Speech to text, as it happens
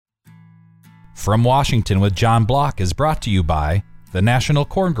From Washington with John Block is brought to you by the National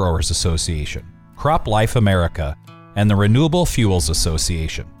Corn Growers Association, Crop Life America, and the Renewable Fuels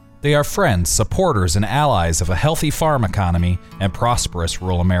Association. They are friends, supporters, and allies of a healthy farm economy and prosperous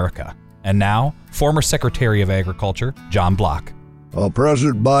rural America. And now, former Secretary of Agriculture, John Block.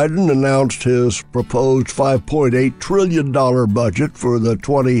 President Biden announced his proposed $5.8 trillion budget for the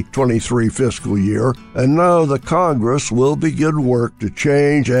 2023 fiscal year, and now the Congress will begin work to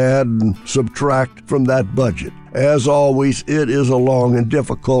change, add, and subtract from that budget. As always, it is a long and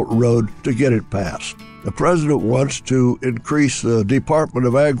difficult road to get it passed. The president wants to increase the Department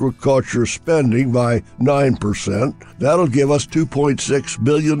of Agriculture spending by 9%. That'll give us $2.6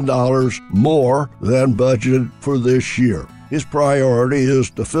 billion more than budgeted for this year. His priority is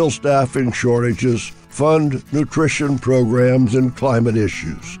to fill staffing shortages, fund nutrition programs, and climate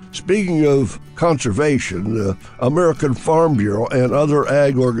issues. Speaking of conservation, the American Farm Bureau and other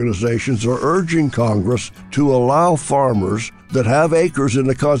ag organizations are urging Congress to allow farmers that have acres in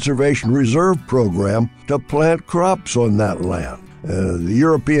the Conservation Reserve Program to plant crops on that land. The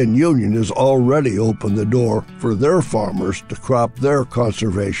European Union has already opened the door for their farmers to crop their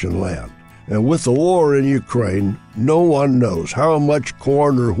conservation land. And with the war in Ukraine, no one knows how much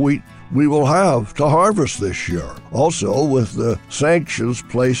corn or wheat we will have to harvest this year. Also, with the sanctions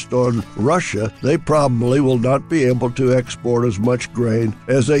placed on Russia, they probably will not be able to export as much grain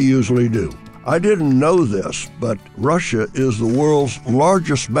as they usually do. I didn't know this, but Russia is the world's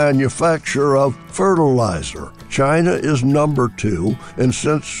largest manufacturer of fertilizer. China is number 2, and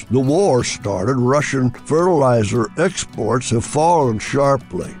since the war started, Russian fertilizer exports have fallen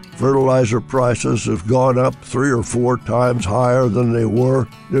sharply. Fertilizer prices have gone up 3 or 4 times higher than they were.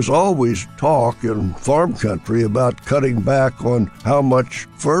 There's always talk in farm country about cutting back on how much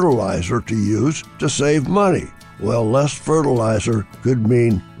fertilizer to use to save money. Well, less fertilizer could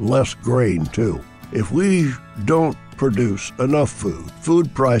mean less grain, too. If we don't produce enough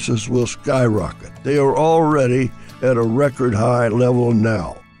food prices will skyrocket. They are already at a record high level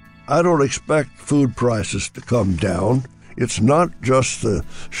now. I don't expect food prices to come down. It's not just the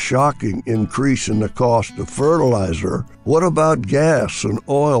shocking increase in the cost of fertilizer. What about gas and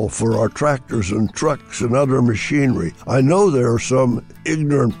oil for our tractors and trucks and other machinery? I know there are some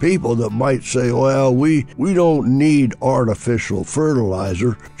ignorant people that might say, well, we don't need artificial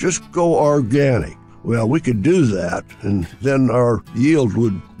fertilizer, just go organic. Well, we could do that, and then our yield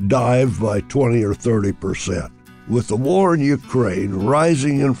would dive by 20 or 30%. With the war in Ukraine,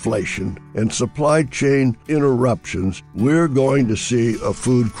 rising inflation, and supply chain interruptions, we're going to see a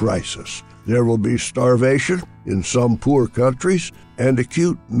food crisis. There will be starvation in some poor countries and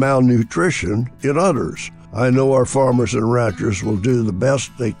acute malnutrition in others. I know our farmers and ranchers will do the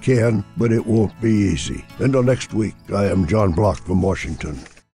best they can, but it won't be easy. Until next week, I am John Block from Washington.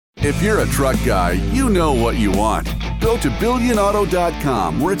 If you're a truck guy, you know what you want. Go to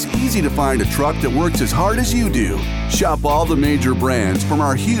BillionAuto.com, where it's easy to find a truck that works as hard as you do. Shop all the major brands from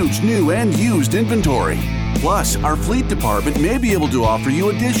our huge new and used inventory. Plus, our fleet department may be able to offer you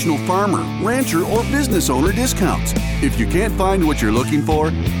additional farmer, rancher, or business owner discounts. If you can't find what you're looking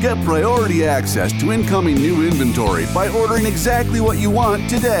for, get priority access to incoming new inventory by ordering exactly what you want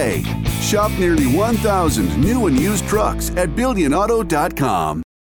today. Shop nearly 1,000 new and used trucks at BillionAuto.com.